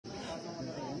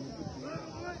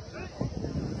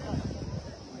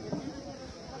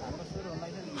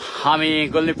हामी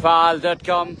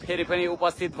गोलनेपाल.com फेरि पनि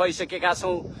उपस्थित भइसकेका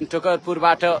छौं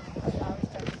टोकरपुरबाट।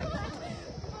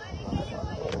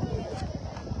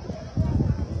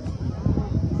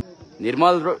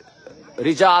 निर्मल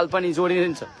रिजाल पनि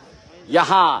जोडिन्छ।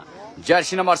 यहाँ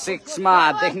जर्सी नम्बर 6 मा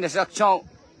देख्न सक्छौं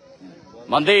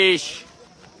मन्दिश।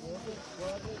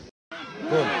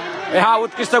 यहाँ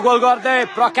उत्कृष्ट गोल गर्दै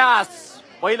प्रकाश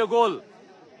पहिलो गोल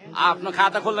आफ्नो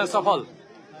खाता खोल्न सफल।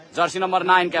 जर्सी नम्बर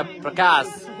 9 का प्रकाश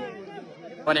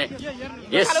पनि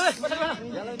यस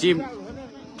टिम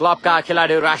क्लबका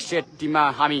खेलाडीहरू राष्ट्रिय टिममा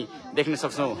हामी देख्न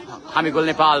सक्छौं। हामी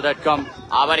गोलनेपाल.com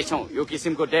आभारी छौं, यो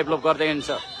किसिमको डेभलप गर्दै हुन्छ।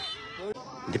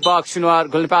 दीपक सुनवार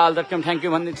गोलनेपाल.com थ्याङ्क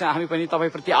यू भनिदिन्छ। हामी पनि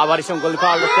तपाईप्रति आभारी छौं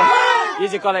गोलनेपाल.com।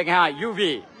 इजी कलेक्ट यहाँ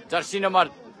युभी जर्सी नम्बर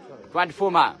 24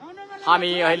 मा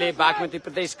हामी अहिले बागमती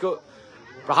प्रदेशको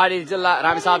पहाडी जिल्ला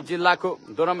रामेछाप जिल्लाको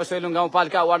दोरम्बा सैलुङ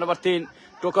गाउँपालिका वार्ड नम्बर 3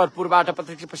 टोकरपुरबाट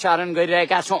प्रत्यक्ष प्रसारण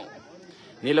गरिरहेका छौं।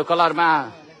 नीलो कलरमा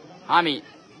हामी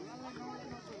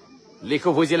लिखो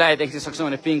भुजीलाई देख्न सक्छौं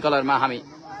भने पिङ्क कलरमा हामी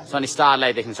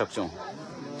सनस्टारलाई देख्न सक्छौं।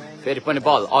 फेरि पनि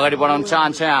बल अगाडि बढाउन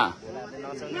चाहन्छ। यहाँ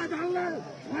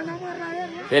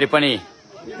फेरि पनि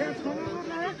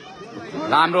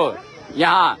राम्रो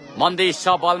यहाँ मन्दिर छ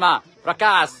बलमा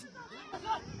प्रकाश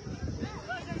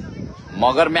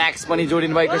मगर म्याक्स पनि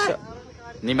जोडिनु भएको छ।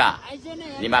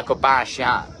 निमाको पास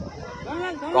यहाँ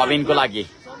प्रवीणको लागि।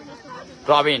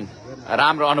 प्रवीण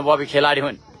राम्रो अनुभवी खेलाडी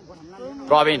हुन्।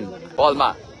 प्रवीण बलमा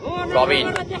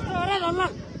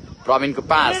प्रवीणको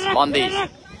पास मन्दिर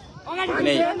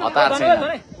कुनै हतार छैन।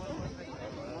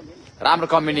 राम्रो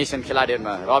कम्बिनेसन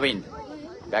खेलाडीहरूमा रबिन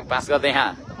ब्याक पास गर्दै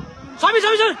यहाँ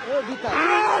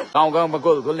गाउँमा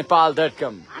गोल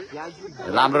गोलनेपाल.com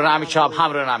राम्रो रामेछाप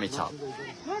हाम्रो रामेछाप।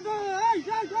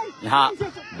 यहाँ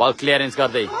बल क्लियरेन्स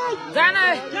गर्दै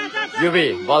युवी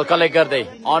बल कलेक्ट गर्दै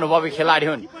अनुभवी खेलाडी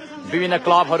हुन्। विभिन्न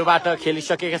क्लबहरूबाट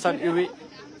खेलिसकेका छन् युवी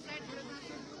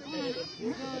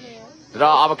र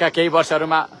अबका केही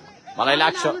वर्षहरूमा मलाई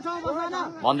लाग्छ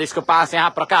मन्दिरको पास यहाँ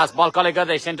प्रकाश बल कलेक्ट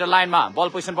गर्दै सेन्टर लाइनमा बल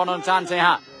पोजिसन बनाउन चाहन्छ।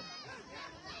 यहाँ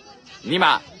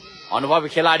निमा अनुभवी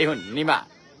खेलाडी हुन्। निमा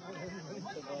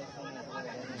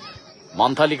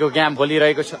मन्थलीको गेम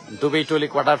भोलिरहेको छ। दुवै टोली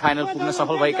क्वार्टर फाइनल पुग्न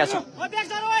सफल भएका छन्।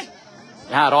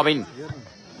 यहाँ रबिन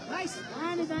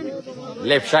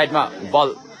लेफ्ट साइडमा बल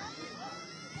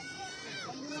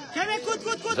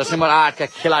जर्सी नम्बर 8 का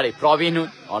खेलाडी प्रवीण हुन्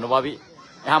अनुभवी।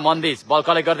 यहाँ मन्दिर बल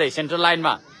कलेक्ट गर्दै सेन्टर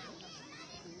लाइनमा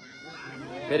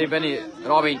फेरि पनि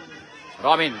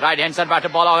रबिन राइट ह्यान्ड साइडबाट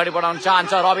बल अगाडि बढाउन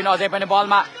चाहन्छ। रबिन अझै पनि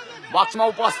बलमा बक्समा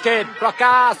उपस्थित।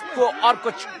 प्रकाशको अर्को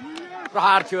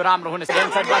प्रहार थियो राम्रो हुने।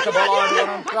 ह्यान्ड साइडबाट बल अगाडि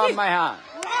बढाउन क्रममा यहाँ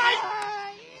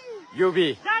युभी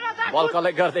बल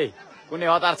कलेक्ट गर्दै कुनै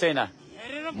हतार छैन।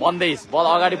 मन्दिर बल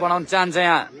अगाडि बढाउन चाहन्छ।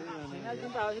 यहाँ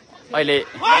अहिले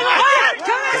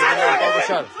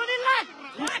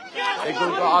एक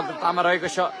गोलको अग्रतामा रहेको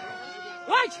छ।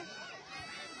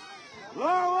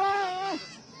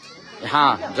 यहाँ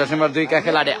जर्सी नम्बर 2 का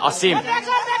खेलाडी असीम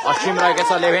रहेको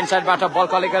छ। लेफ्ट ह्यान्ड साइडबाट बल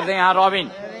कलेक्ट गर्दै यहाँ रबिन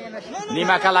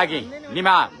निमाका लागि।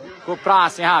 निमाको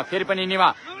प्रयास यहाँ फेरि पनि निमा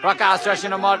प्रकाश जर्सी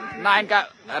नम्बर 9 का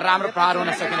राम्रो प्रहार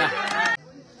हुन सकेन।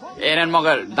 एरन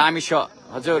मगर दामी छ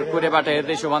हजुर कुरेबाट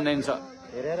हेर्दैछु भन्दैछ।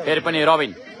 फेरि पनि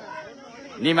रबिन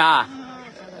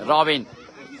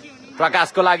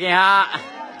प्रकाशको लागि यहाँ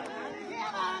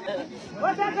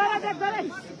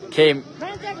खेम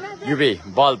युबी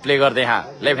बल प्ले गर्दै यहाँ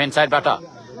लेफ्ट ह्यान्ड साइडबाट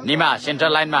निमा सेन्टर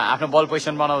लाइनमा आफ्नो बल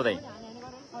पोजिसन बनाउँदै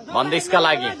मन्दिसका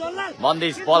लागि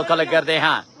मन्दिस बल कलेक्ट गर्दै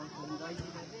यहाँ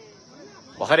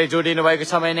भर्खरै जोडिनु भएको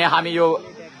छ भने हामी यो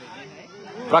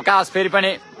प्रकाश फेरि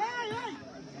पनि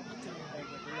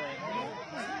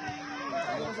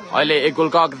अहिले एक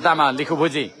गोलको अग्रतामा लिखु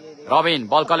भुजी। रबिन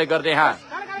बल कलेक्ट गर्दै यहाँ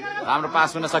राम्रो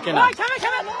पास हुन सकेन।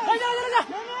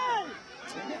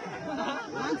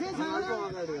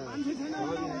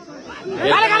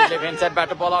 लेफ्ट ह्यान्ड साइडबाट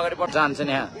बल अगाडि बढ्न चाहन्छन्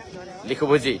यहाँ लिखु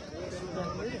भुजी।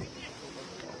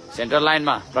 सेन्टर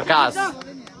लाइनमा प्रकाश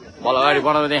बल अगाडि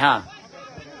बढाउँदै यहाँ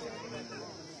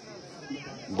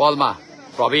बलमा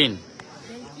प्रवीण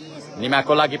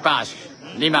निमाको लागि पास।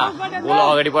 निमा गोल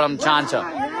अगाडि बढाउन चाहन्छ।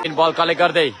 बल कलेक्ट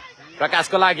गर्दै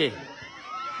प्रकाशको लागि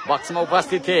बक्समा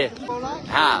उपस्थित थिए।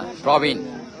 यहाँ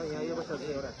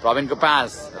प्रवीणको पास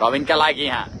रबिनका लागि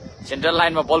यहाँ सेन्ट्रल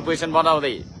लाइनमा बल पोजिसन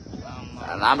बनाउँदै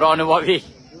राम्रो अनुभवी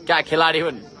क्या खेलाडी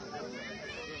हुन्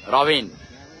रबिन।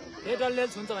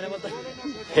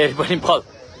 फेरि पनि बल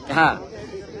यहाँ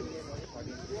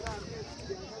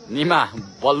निमा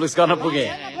बल लुज गर्न पुगे।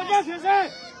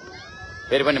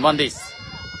 फेरि पनि मन्दिस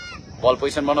बल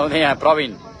पोजिसन बनाउँदै यहाँ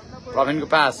प्रवीणको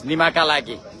पास निमाका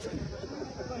लागि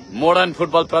मोडर्न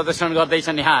फुटबल प्रदर्शन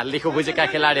गर्दैछन् यहाँ लिखु बुझेका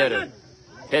खेलाडीहरू।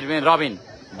 फेरि पनि रबिन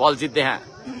बल जित्दै यहाँ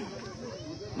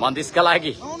मन्दिसका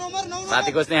लागि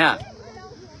साथी खोज्ने यहाँ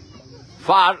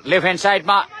फार लेफ्ट ह्यान्ड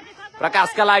साइडमा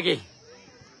प्रकाशका लागि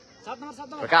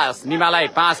प्रकाश निमालाई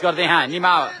पास गर्दै यहाँ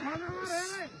निमा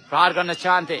प्रहार गर्न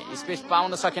चाहन्थे स्पेस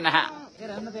पाउन सकेन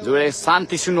जोडे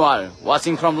शान्ति सुनवार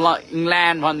वाचिङ फ्रम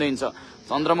इङ्ल्यान्ड भन्नुहुन्छ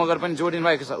चन्द्रमगर पनि जोडिनु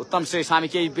भएको छ उत्तम श्रेष्ठ हामी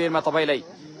केही बेरमा तपाईँलाई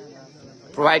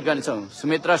प्रोभाइड गर्नेछौँ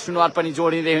सुमित्रा सुनवार पनि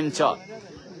जोडिँदै हुन्छ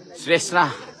श्रेष्ठ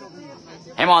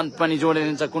हेमन्त पनि जोडिँदै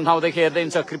हुन्छ कुन ठाउँदेखि हेर्दै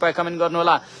हुन्छ कृपया कमेन्ट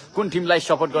गर्नुहोला कुन टिमलाई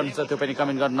सपोर्ट गर्नुहुन्छ त्यो पनि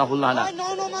कमेन्ट गर्न नभुल्नुहोला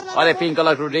अहिले पिङ्क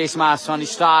कलरको ड्रेसमा सन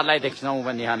स्टारलाई देख्छौँ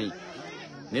भने हामी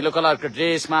नीलो कलरको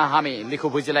ड्रेसमा हामी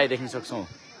लिखुभुजीलाई देख्न सक्छौँ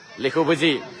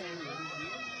लिखुभुजी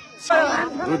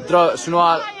रुद्र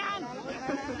सुनवार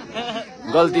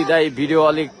गल्ती दाई भिडियो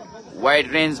अलिक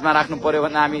वाइड रेन्जमा राख्नु पर्यो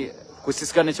भने हामी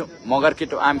कोसिस गर्नेछौँ मगर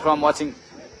किटो आइएम फ्रम वाचिङ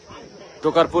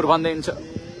टोकरपुर भन्दै हुन्छ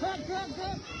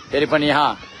फेरि पनि यहाँ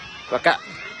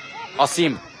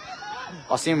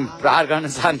असीम प्रहार गर्न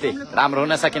चाहन्थे राम्रो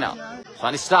हुन सकेन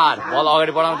सन स्टार बल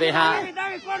अगाडि बढाउँदै यहाँ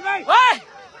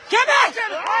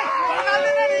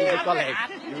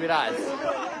युवराज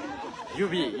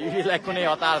युवीलाई कुनै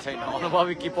हतार छैन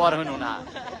अनुभवी किपर हुनुहुन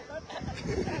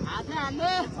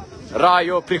र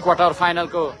यो प्री क्वार्टर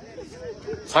फाइनलको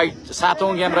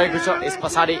 7औं गेम रहेको छ यस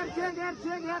पछाडि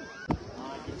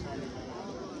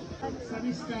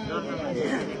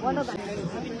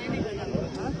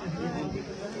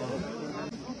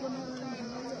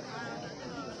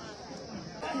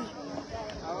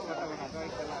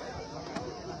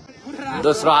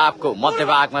दोस्रो हाफको मध्य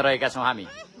भागमा रहेका छौँ हामी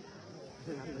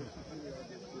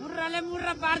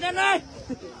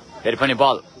फेरि पनि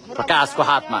बल प्रकाशको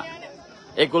हातमा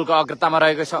 1 गोलको अग्रतामा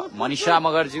रहेको छ मनिषा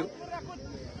मगरज्यू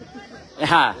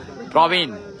यहाँ प्रवीण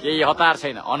केही हतार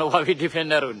छैन अनुभवी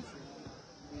डिफेन्डर हुन्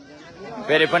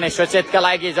फेरि पनि सुचेतका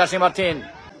लागि जर्सी नम्बर 3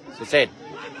 सुचेत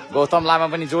गौतम लामा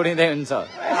पनि जोडिँदै हुन्छ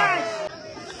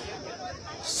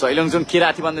सैलुङ जुन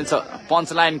किराती भनिदिन्छ पञ्च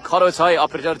लाइन खरो छ है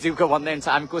अपरेटर जीवको भन्दै हुन्छ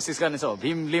हामी कोसिस गर्नेछौँ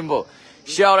भीम लिम्बो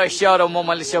स्याउरो म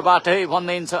मलेसियाबाटै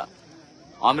भन्दै हुन्छ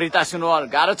अमृता सुनवार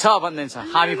गाह्रो छ भन्दै हुन्छ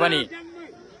हामी पनि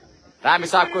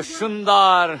रामेछापको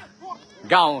सुन्दर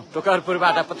गाउँ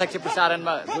टोकरपुरबाट प्रत्यक्ष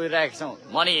प्रसारणमा जोडिरहेका छौँ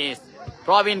मनिष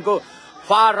प्रवीणको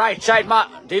फार राइट साइडमा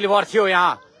डेलिभर थियो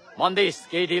यहाँ मन्दिस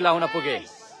केही ढिला हुन पुगे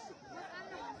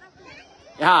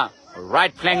यहाँ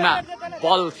राइट फ्ल्याङ्कमा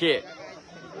बल थिए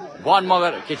वन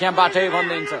मगर केच्याबाटै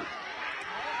भन्दै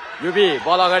युबी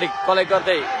बल अगाडि कलेक्ट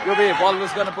गर्दै युबी बल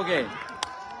लुज गर्न पुगे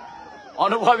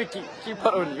अनुभवी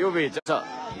किपर हुन् युबी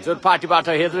जुन पार्टीबाट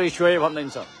हेर्दै छोए भन्दै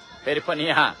फेरि पनि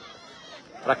यहाँ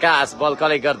प्रकाश बल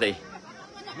कलेक्ट गर्दै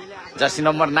जर्सी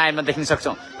नम्बर 9 मा देख्न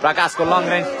सक्छौँ प्रकाशको लङ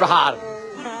रेन्ज प्रहार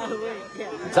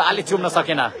जाली चुम्न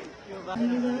सकेन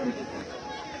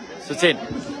सुचिन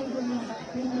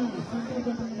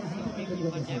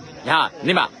यहाँ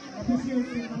निमा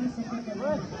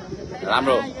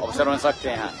राम्रो अवसर हुन सक्छ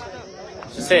यहाँ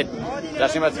सुसेत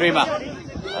जर्सी नम्बर 3 मा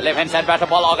लेफ्ट ह्यान्ड साइडबाट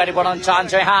बल अगाडि बढाउन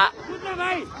चाहन्छ यहाँ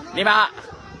निमा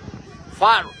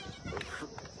फार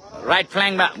राइट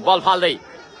फ्ल्याङ्कमा बल फाल्दै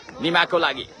निमाको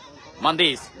लागि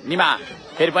मन्दिस निमा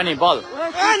फेरि पनि बल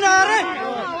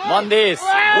मन्दिस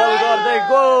गोल गर्दै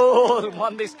गोल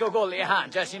मन्दिसको गोल यहाँ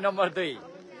जर्सी नम्बर 2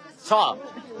 छ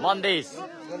मन्दिस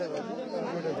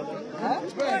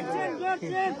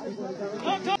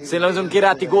सेलुङ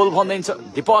किराती गोल भन्दैछ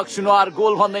दीपक सुनवार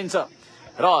गोल भन्दैछ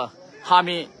र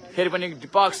हामी फेरि पनि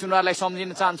दीपक सुनवारलाई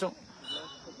सम्झिन चाहन्छौँ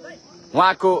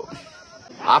उहाँको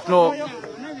आफ्नो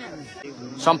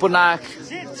सम्पूर्ण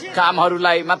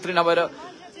कामहरूलाई मात्रै नभएर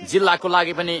जिल्लाको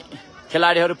लागि पनि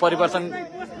खेलाडीहरू परिवर्तन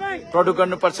प्रडुक्ट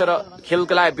गर्नुपर्छ र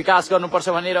खेलको लागि विकास गर्नुपर्छ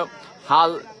भनेर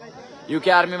हाल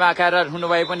युके आर्मीमा कार्यरत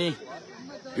हुनुभए पनि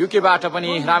युकेबाट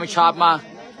पनि रामेछापमा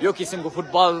यो किसिमको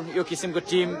फुटबल यो किसिमको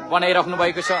टिम बनाइराख्नु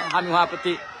भएको छ हामी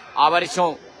उहाँप्रति आभारी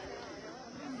छौँ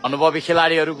अनुभवी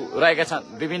खेलाडीहरू रहेका छन्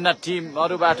विभिन्न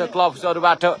टिमहरूबाट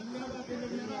क्लब्सहरूबाट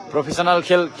प्रोफेसनल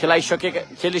खेल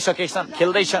खेलिसकेका छन्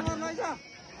खेल्दैछन्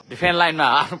डिफेन्स लाइनमा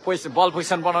आफ्नो बल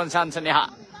पोजिसन बनाउन चाहन्छन् यहाँ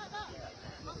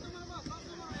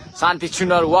शान्ति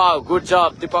सुनवार वा good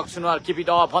job Deepak Sunuwar keep it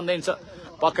up भन्दैछ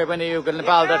पक्कै पनि यो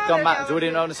नेपाल.com-मा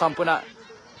जोडिनु सम्पूर्ण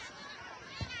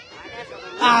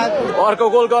अर्को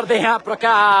गोल गर्दै यहाँ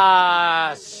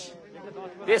प्रकाश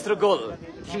तेस्रो गोल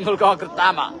 3 गोलको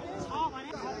अग्रतामा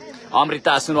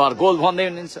अमृता सुनवार गोल भन्दै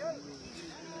हुनुहुन्छ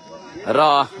र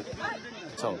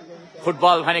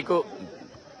फुटबल भनेको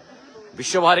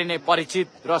विश्वभरि नै परिचित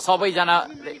र सबैजना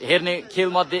हेर्ने खेल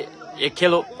मध्ये एक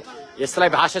खेल हो यसलाई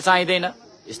भाषा चाहिँदैन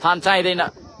स्थान चाहिँदैन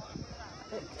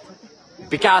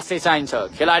विकास चाहिँ चाहिन्छ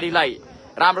खेलाडीलाई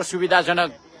राम्रो सुविधाजनक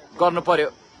गर्नु पर्यो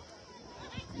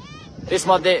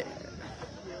त्यसमध्ये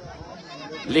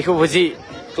लिखुभुजी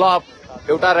क्लब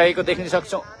एउटा रहेको देख्न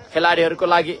सक्छौं खेलाडीहरूको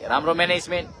लागि राम्रो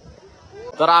म्यानेजमेन्ट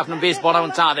तर आफ्नो बेस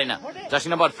बढाउन चाहदैन जर्सी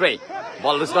नम्बर 3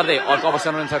 बल लुज गर्दै अर्को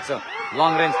अवसर हुन सक्छ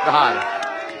लङ रेन्ज प्रहार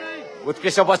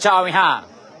उत्कृष्ट बचाउ यहाँ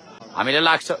हामीलाई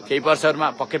लाग्छ केही वर्षहरूमा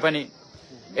पक्कै पनि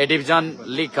ए डिभिजन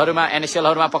लिगहरूमा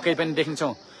एनएसएलहरूमा पक्कै पनि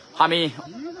देखिन्छौं हामी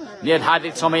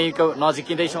निर्धारित समयको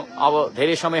नजिकिँदैछौं अब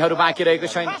धेरै समयहरू बाँकी रहेको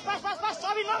छैन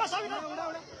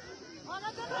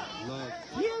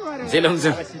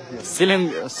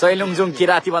सैलुङजुङ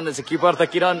किराती भन्दछ किपर त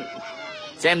किरण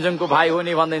च्यामजुङको भाइ हो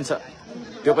नि भनिन्छ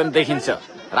त्यो पनि देखिन्छ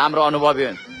राम्रो अनुभवी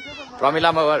हुन्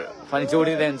प्रमिलामा पनि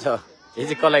जोडिँदै हुन्छ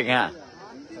हिजो कसलाई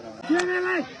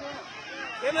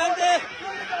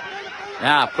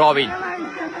यहाँ प्रवीण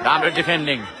राम्रो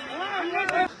डिफेन्डिङ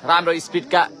राम्रो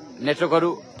स्पिडका नेटवर्कहरू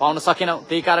पाउन सकेनौं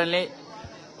त्यही कारणले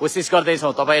कोसिस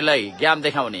गर्दैछौं तपाईलाई ज्ञान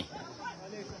देखाउने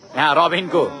यहाँ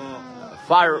रबिनको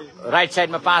फार राइट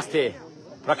साइडमा पास थिए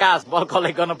प्रकाश बल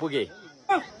कलेक्ट गर्न पुगे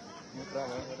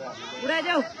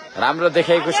राम्रो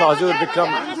देखाएको छ हजुर विक्रम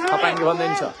तपाईले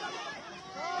भन्नुहुन्छ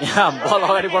यहाँ बल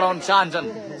अगाडि बढाउन चाहन्छन्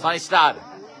सनस्टार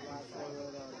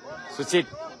सुजित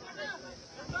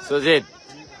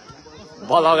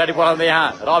बल अगाडि बढाउँदै यहाँ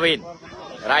Rabin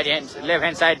right hand left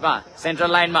hand साइडमा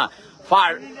सेन्ट्रल लाइनमा फार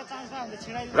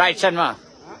राइट साइडमा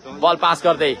बल पास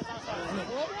गर्दै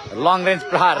लङ रेन्ज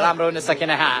प्रहार राम्रो हुन सकेन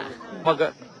यहाँ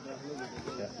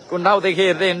कुन ठाउँदेखि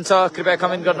हेर्दै हुनुहुन्छ कृपया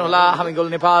कमेन्ट गर्नुहोला हामी गोल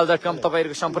नेपाल.com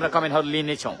तपाईहरुको सम्पूर्ण कमेन्टहरू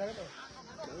लिनेछौं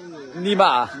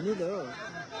निमा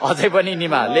अझै पनि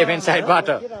निमा लेफ्ट ह्यान्ड साइडबाट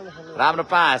राम्रो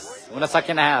पास हुन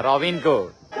सकेन यहाँ रबिनको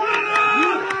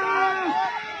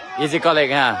इजी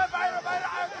कलेग यहाँ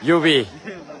युबी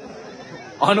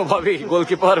अनुभवी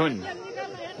गोलकिपर हुन्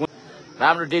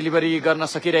राम्रो डेलिभरी गर्न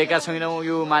सकिरहेका छैनौं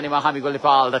यो मानेमा हामी गोल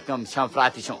नेपाल.com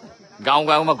प्रार्थी छौं गाउँ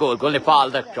गाउँमा गोल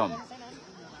नेपाल.com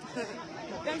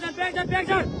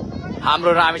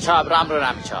हाम्रो रामेछाप राम्रो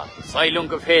रामेछाप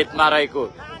सैलुङको फेदमा रहेको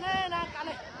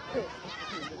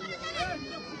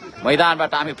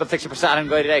मैदानबाट हामी प्रत्यक्ष प्रसारण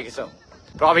गरिरहेका छौं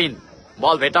प्रवीण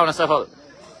बल भेटाउन सफल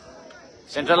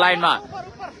सेन्ट्रल लाइनमा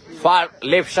फार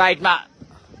लेफ्ट साइडमा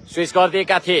स्विच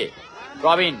गरिदिएका थिए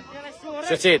प्रवीण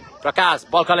सुचित प्रकाश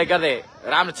बल कलेक्ट गर्दै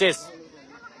राम्रो चेस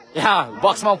यहाँ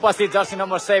बक्समा उपस्थित जर्सी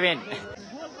नम्बर 7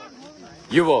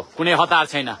 युवो कुनै हतार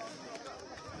छैन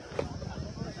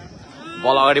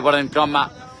बल अगाडि बढ्ने क्रममा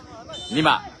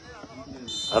निमा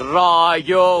र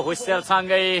यो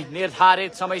हुस्सेलसँगै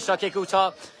निर्धारित समय सकेको छ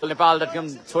नेपाल.com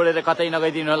छोडेर कतै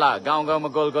नगइदिनु होला गाउँ गाउँमा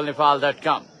गोल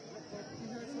नेपाल.com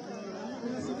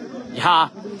यहाँ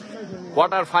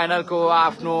क्वार्टर फाइनलको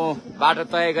आफ्नो बाटो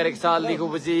तय गरेको छ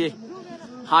लिखुबुजी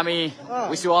हामी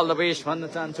wish you all the best भन्न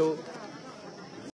चाहन्छौँ